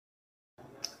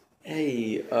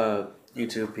Hey,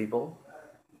 YouTube people.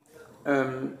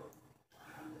 Um,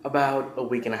 about a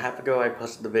week and a half ago, I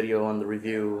posted the video on the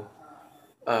review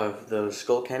of those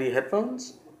Skull Candy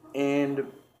headphones, and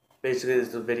basically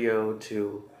it's a video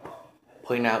to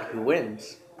point out who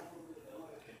wins,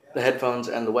 the headphones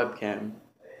and the webcam.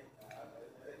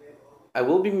 I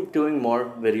will be doing more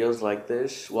videos like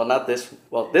this. Well, not this.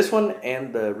 Well, this one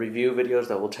and the review videos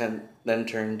that will then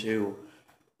turn to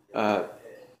uh,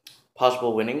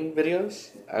 possible winning videos.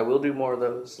 I will do more of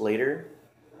those later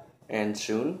and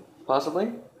soon,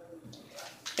 possibly.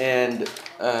 And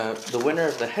the winner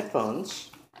of the headphones,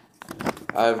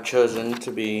 I've chosen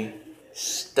to be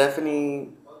Stephanie.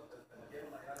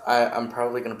 I'm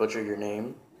probably going to butcher your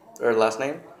name, or last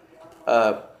name.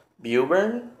 Uh,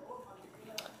 Buburn.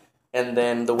 And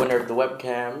then the winner of the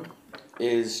webcam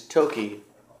is Toki.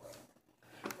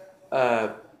 Uh,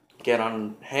 get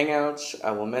on Hangouts,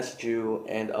 I will message you,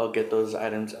 and I'll get those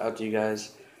items out to you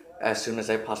guys as soon as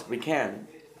I possibly can.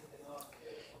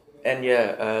 And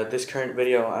yeah, this current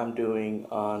video I'm doing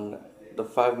on the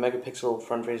 5 megapixel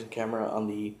front facing camera on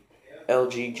the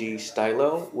LG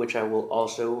Stylo, which I will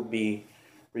also be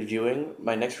reviewing.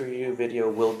 My next review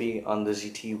video will be on the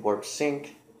ZT Warp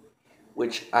Sync,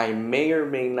 which I may or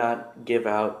may not give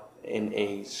out in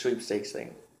a sweepstakes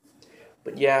thing.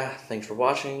 But yeah, thanks for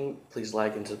watching. Please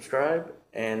like and subscribe.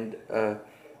 And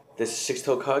this is Six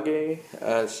Toe Kage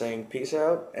saying peace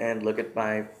out, and look at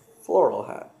my floral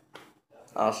hat.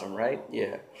 Awesome, right?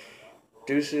 Yeah.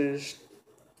 Deuces,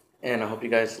 and I hope you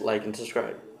guys like and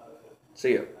subscribe.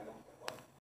 See ya.